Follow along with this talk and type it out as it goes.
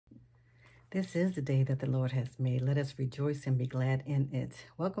This is the day that the Lord has made. Let us rejoice and be glad in it.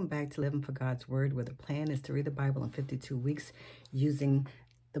 Welcome back to Living for God's Word, where the plan is to read the Bible in 52 weeks using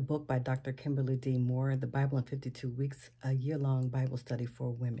the book by Dr. Kimberly D. Moore, The Bible in 52 Weeks, a year-long Bible study for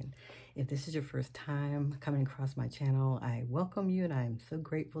women. If this is your first time coming across my channel, I welcome you, and I am so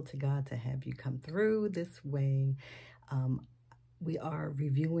grateful to God to have you come through this way. We are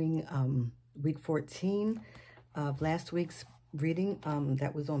reviewing week 14 of last week's reading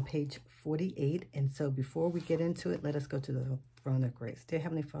that was on page 48. And so before we get into it, let us go to the throne of grace. Dear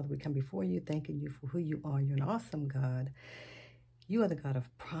Heavenly Father, we come before you, thanking you for who you are. You're an awesome God. You are the God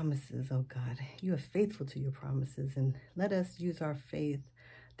of promises, oh God. You are faithful to your promises, and let us use our faith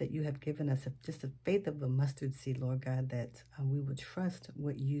that you have given us, just a faith of a mustard seed, Lord God, that we will trust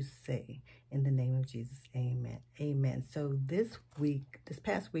what you say. In the name of Jesus, amen. Amen. So this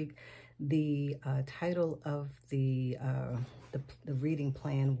past week, the title of the reading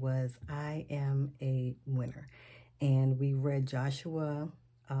plan was I Am a Winner. And we read Joshua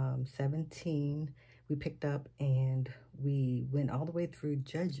 17. We picked up and we went all the way through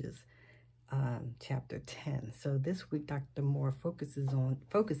Judges chapter 10. So this week, Dr. Moore focuses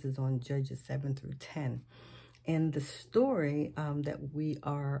on Judges 7 through 10. And the story that we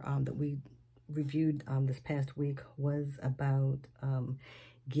reviewed this past week was about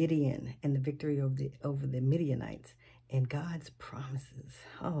Gideon and the victory over the Midianites and God's promises.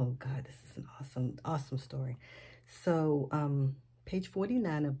 Oh God, this is an awesome story. So page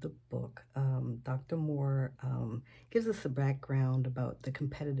 49 of the book, Dr. Moore gives us a background about the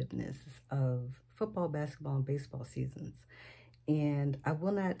competitiveness of football, basketball, and baseball seasons. And I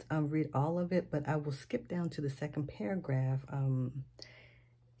will not read all of it, but I will skip down to the second paragraph,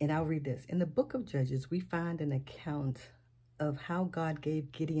 and I'll read this. In the book of Judges, we find an account of how God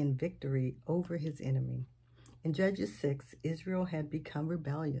gave Gideon victory over his enemy. In Judges 6, Israel had become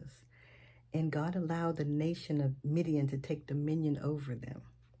rebellious, and God allowed the nation of Midian to take dominion over them.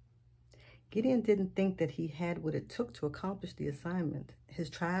 Gideon didn't think that he had what it took to accomplish the assignment. His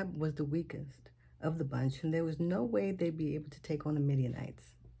tribe was the weakest of the bunch, and there was no way they'd be able to take on the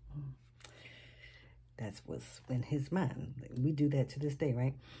Midianites. That was in his mind. We do that to this day,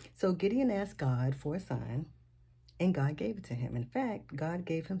 right? So Gideon asked God for a sign, and God gave it to him. In fact, God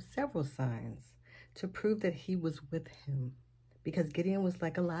gave him several signs to prove that he was with him, because Gideon was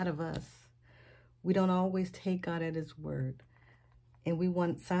like a lot of us. We don't always take God at his word, and we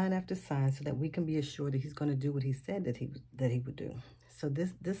want sign after sign so that we can be assured that he's going to do what he said that he would do. So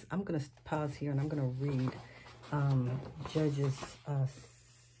this I'm going to pause here, and I'm going to read Judges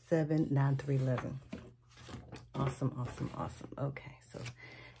 7, 9 through 11. Awesome. Okay, so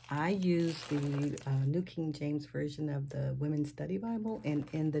I use the New King James Version of the Women's Study Bible, and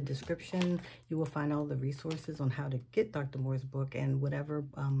in the description, you will find all the resources on how to get Dr. Moore's book and whatever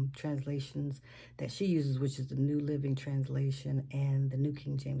translations that she uses, which is the New Living Translation and the New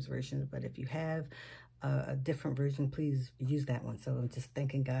King James Version. But if you have a different version, please use that one. So I'm just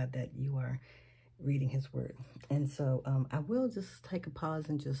thanking God that you are reading his word. And so I will just take a pause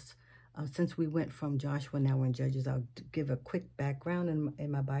and just since we went from Joshua, now we're in Judges, I'll give a quick background in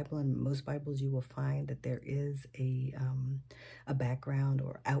my Bible. In most Bibles, you will find that there is a background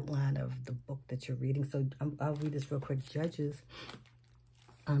or outline of the book that you're reading. So I'll read this real quick. Judges,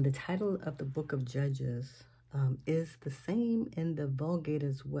 the title of the book of Judges is the same in the Vulgate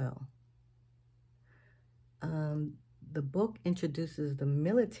as well. The book introduces the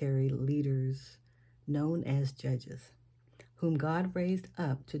military leaders known as judges, whom God raised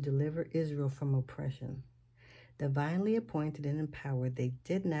up to deliver Israel from oppression. Divinely appointed and empowered, they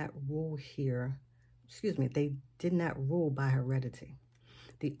did not rule by heredity.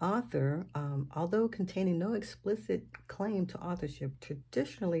 The author, although containing no explicit claim to authorship,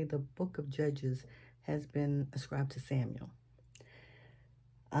 traditionally the book of Judges has been ascribed to Samuel.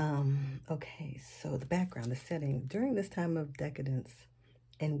 Okay, so the background, the setting. During this time of decadence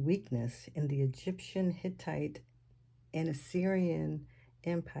and weakness in the Egyptian, Hittite, and Assyrian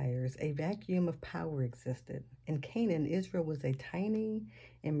empires, a vacuum of power existed. In Canaan, Israel was a tiny,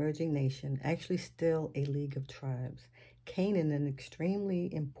 emerging nation, actually still a league of tribes. Canaan, an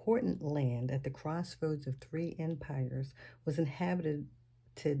extremely important land at the crossroads of three empires, was inhabited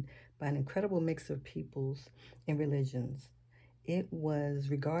by an incredible mix of peoples and religions. It was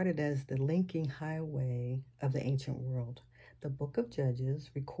regarded as the linking highway of the ancient world. The book of Judges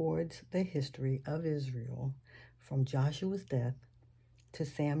records the history of Israel from Joshua's death to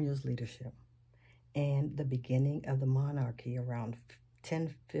Samuel's leadership and the beginning of the monarchy around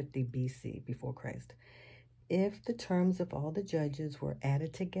 1050 BC, before Christ. If the terms of all the judges were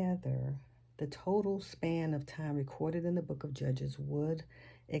added together, the total span of time recorded in the book of Judges would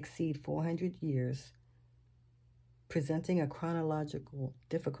exceed 400 years, presenting a chronological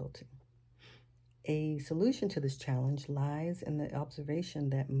difficulty. A solution to this challenge lies in the observation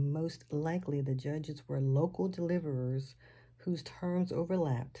that most likely the judges were local deliverers whose terms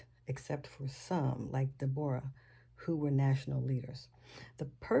overlapped, except for some, like Deborah, who were national leaders. The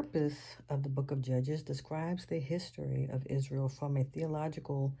purpose of the book of Judges describes the history of Israel from a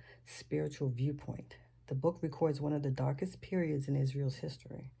theological, spiritual viewpoint. The book records one of the darkest periods in Israel's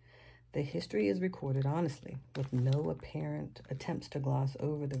history. The history is recorded honestly, with no apparent attempts to gloss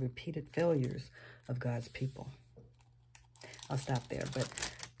over the repeated failures of God's people. I'll stop there. But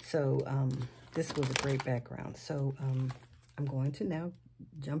so this was a great background. So I'm going to now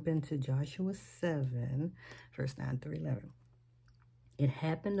jump into Joshua 7, verse 9 through 11. It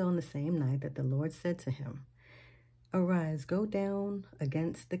happened on the same night that the Lord said to him, "Arise, go down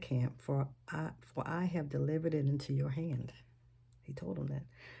against the camp, for I have delivered it into your hand." He told him that.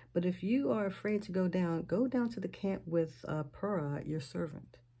 "But if you are afraid to go down to the camp with Purah, your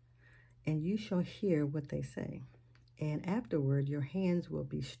servant, and you shall hear what they say. And afterward, your hands will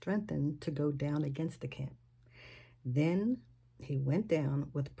be strengthened to go down against the camp." Then he went down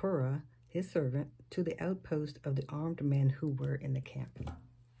with Purah, his servant, to the outpost of the armed men who were in the camp.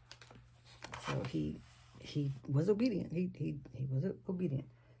 So he was obedient. He was obedient.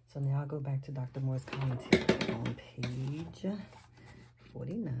 So now I'll go back to Dr. Moore's commentary on page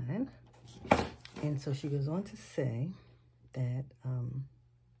 49. And so she goes on to say that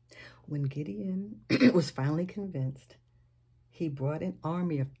when Gideon was finally convinced, he brought an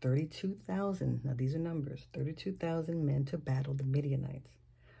army of 32,000. Now these are numbers, 32,000 men to battle the Midianites.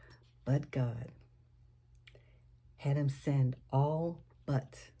 But God had him send all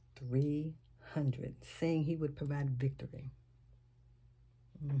but 300, saying he would provide victory.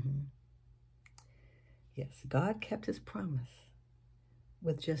 Yes, God kept his promise.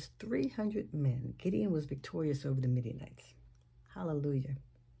 With just 300 men, Gideon was victorious over the Midianites. Hallelujah.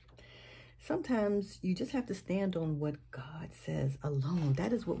 Sometimes you just have to stand on what God says alone.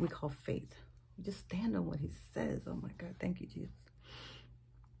 That is what we call faith. You just stand on what he says. Oh my God, thank you, Jesus.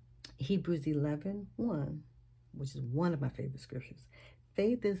 Hebrews 11:1, which is one of my favorite scriptures.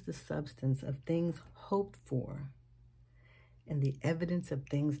 Faith is the substance of things hoped for and the evidence of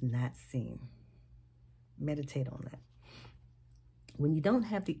things not seen. Meditate on that. When you don't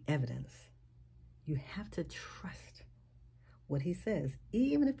have the evidence, you have to trust what he says,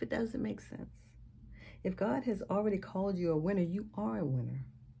 even if it doesn't make sense. If God has already called you a winner, you are a winner.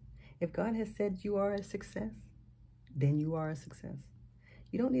 If God has said you are a success, then you are a success.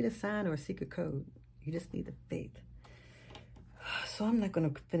 You don't need a sign or a secret code. You just need the faith. So I'm not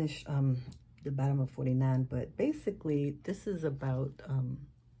going to finish the bottom of 49, but basically this is about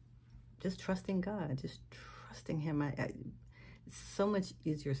just trusting God, just trusting him. It's so much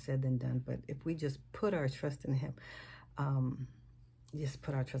easier said than done, but if we just put our trust in him, just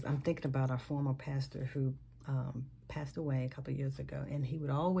put our trust. I'm thinking about our former pastor who passed away a couple of years ago, and he would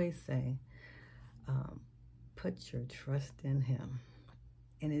always say, put your trust in him.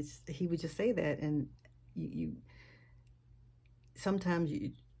 And he would just say that, and you sometimes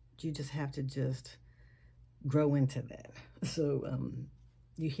you just have to just grow into that. So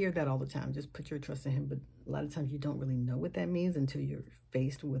you hear that all the time, just put your trust in him, but a lot of times you don't really know what that means until you're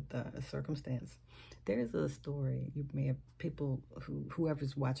faced with a circumstance. There's a story, you may have,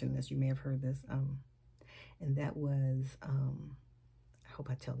 whoever's watching this, you may have heard this, and that was, I hope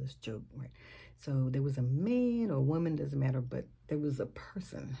I tell this joke right. So there was a man or woman, doesn't matter, but there was a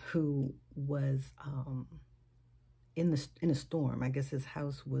person who was in a storm. I guess his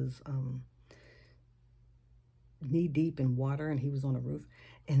house was knee deep in water, and he was on a roof.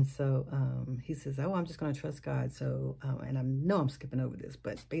 And so he says, "Oh, I'm just going to trust God." So, and I know I'm skipping over this,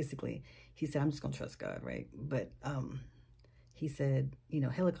 but basically he said, "I'm just going to trust God," right? But he said,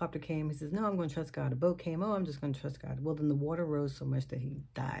 helicopter came. He says, "No, I'm going to trust God." A boat came. "Oh, I'm just going to trust God." Well, then the water rose so much that he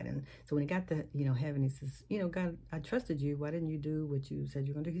died. And so when he got to, heaven, he says, "God, I trusted you. Why didn't you do what you said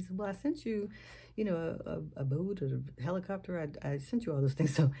you were going to do?" He said, "Well, I sent you, a boat or a helicopter. I sent you all those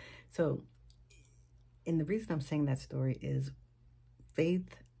things." So, and the reason I'm saying that story is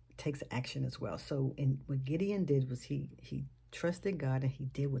faith takes action as well. So what Gideon did was he trusted God and he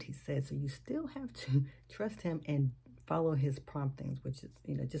did what he said. So you still have to trust him and follow his promptings, which is,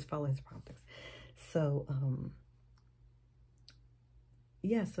 just follow his promptings. So,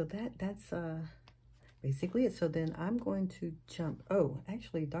 yeah, so that's basically it. So then I'm going to jump. Oh,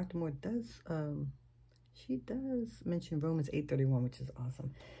 actually, Dr. Moore does, she does mention Romans 8:31, which is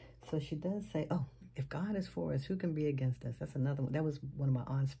awesome. So she does say, oh, If God is for us, who can be against us? That's another one. That was one of my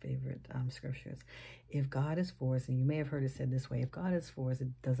aunt's favorite scriptures. If God is for us, and you may have heard it said this way, if God is for us, it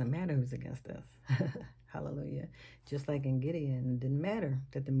doesn't matter who's against us. Hallelujah. Just like in Gideon, it didn't matter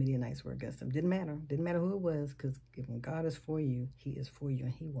that the Midianites were against him. Didn't matter. Didn't matter who it was, because when God is for you, he is for you,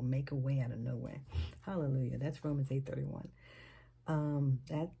 and he will make a way out of no way. Hallelujah. That's Romans 8:31.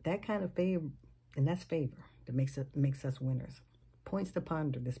 That kind of favor, and that's favor that makes us winners. Points to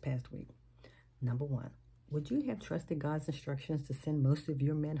ponder this past week. Number one, would you have trusted God's instructions to send most of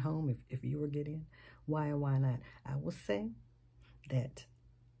your men home if you were Gideon? Why or why not? I will say that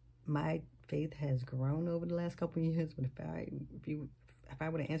my faith has grown over the last couple of years, but if I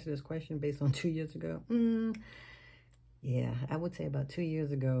would have answered this question based on 2 years ago, yeah, I would say about 2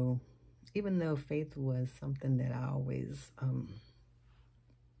 years ago, even though faith was something that I always,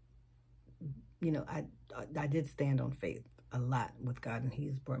 I did stand on faith a lot with God, and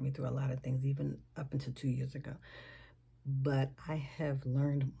he's brought me through a lot of things, even up until 2 years ago. But I have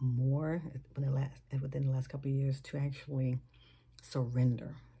learned more within the last couple of years to actually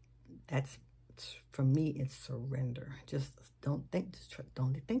surrender. That's, for me, it's surrender. Just don't think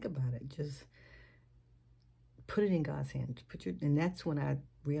about it. Just put it in God's hands. And that's when I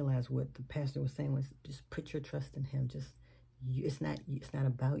realized what the pastor was saying was, just put your trust in him. It's not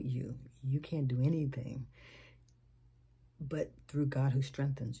about you. You can't do anything but through God who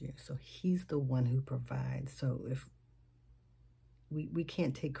strengthens you. So he's the one who provides. So if we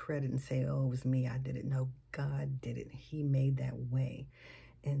can't take credit and say, oh, it was me, I did it. No, God did it. He made that way.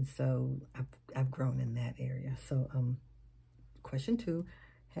 And so I've grown in that area. So question 2,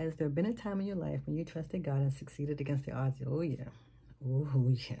 has there been a time in your life when you trusted God and succeeded against the odds? Oh, yeah.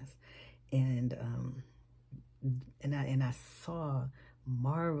 Oh, yes. And I saw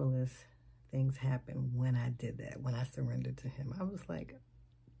marvelous things happen when I did that, when I surrendered to him. I was like,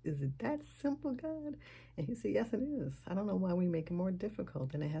 is it that simple, God? And he said, yes, it is. I don't know why we make it more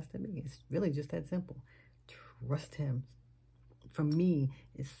difficult than it has to be. It's really just that simple. Trust him. For me,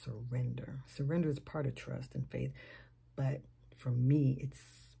 it's surrender. Surrender is part of trust and faith. But for me, it's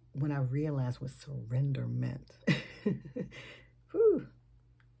when I realized what surrender meant. Whew.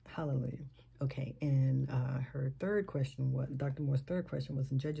 Hallelujah. Okay, and her third question, Dr. Moore's third question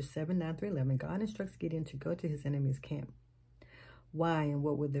was in Judges 7:9-11. God instructs Gideon to go to his enemy's camp. Why and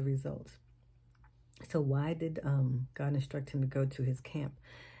what were the results? So why did God instruct him to go to his camp?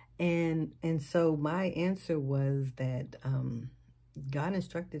 And so my answer was that God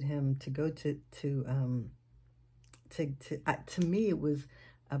instructed him to go to me, it was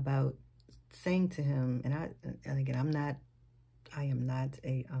about saying to him, and again, I am not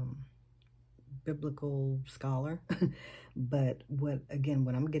a biblical scholar, but what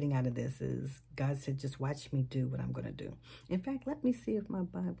I'm getting out of this is God said, just watch me do what I'm going to do. In fact, let me see if my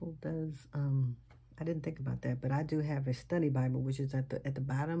Bible does, I didn't think about that, but I do have a study Bible, which is at the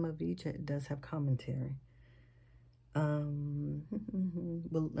bottom of each. It does have commentary. Well,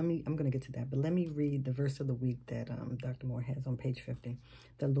 I'm going to get to that, but let me read the verse of the week that Dr. Moore has on page 50.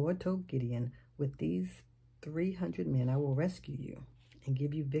 The Lord told Gideon, with these 300 men, I will rescue you and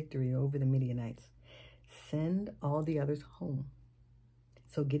give you victory over the Midianites. Send all the others home.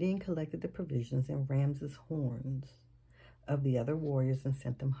 So Gideon collected the provisions and ram's horns of the other warriors and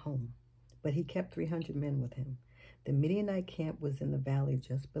sent them home. But he kept 300 men with him. The Midianite camp was in the valley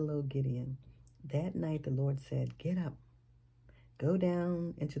just below Gideon. That night the Lord said, get up, go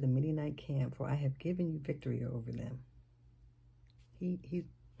down into the Midianite camp, for I have given you victory over them.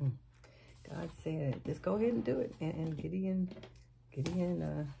 God said, just go ahead and do it. And Gideon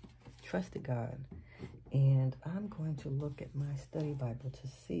trusted God. And I'm going to look at my study Bible to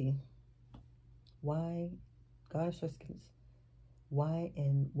see why God trusted, why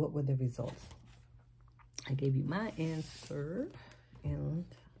and what were the results. I gave you my answer, and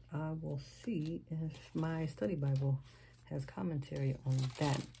I will see if my study Bible has commentary on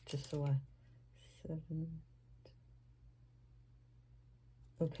that, just so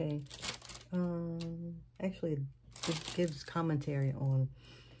okay. Actually, it gives commentary on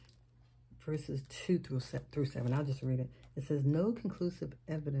verses 2 through 7. I'll just read it. It says, no conclusive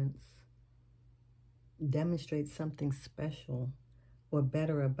evidence demonstrates something special or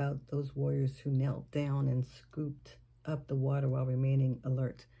better about those warriors who knelt down and scooped up the water while remaining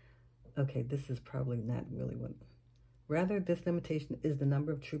alert. Okay, this is probably not really what. Rather, this limitation is the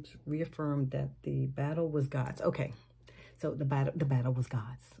number of troops reaffirmed that the battle was God's. Okay, so the battle was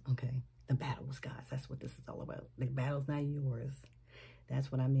God's. Okay, the battle was God's. That's what this is all about. The battle's not yours.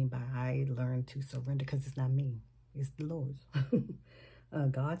 That's what I mean by I learned to surrender, because it's not me. It's the Lord's.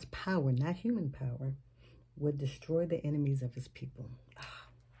 God's power, not human power, would destroy the enemies of his people.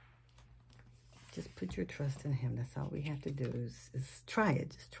 Just put your trust in him. That's all we have to do is try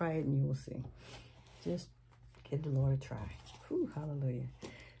it. Just try it and you will see. Just give the Lord a try. Whew, hallelujah.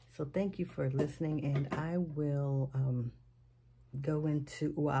 So thank you for listening, and I will I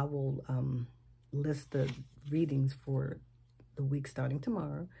will list the readings for the week starting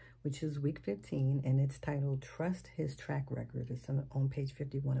tomorrow, which is week 15, and it's titled Trust His Track Record. It's on page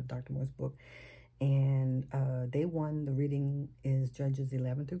 51 of Dr. Moore's book. And day 1, the reading is Judges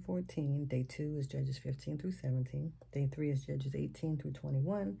 11 through 14. Day 2 is Judges 15 through 17. Day 3 is Judges 18 through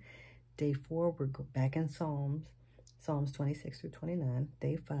 21. Day 4, we're back in Psalms 26 through 29.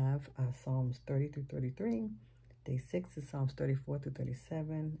 Day 5, Psalms 30 through 33. Day 6 is Psalms 34 through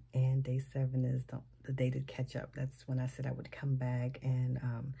 37. And day 7 is the day to catch up. That's when I said I would come back and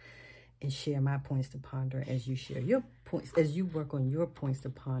share my points to ponder as you share your points, as you work on your points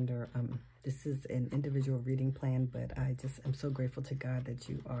to ponder. This is an individual reading plan, but I am so grateful to God that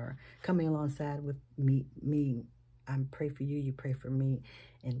you are coming alongside with me. I pray for you, you pray for me,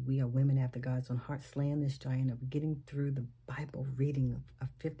 and we are women after God's own heart, slaying this giant of getting through the Bible reading of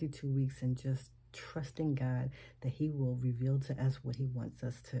 52 weeks and just trusting God that he will reveal to us what he wants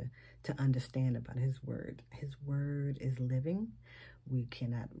us to understand about his word. His word is living. We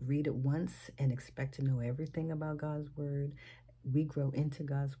cannot read it once and expect to know everything about God's word. We grow into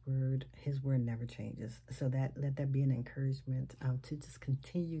God's word. His word never changes. So let that be an encouragement to just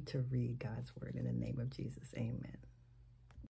continue to read God's word in the name of Jesus. Amen.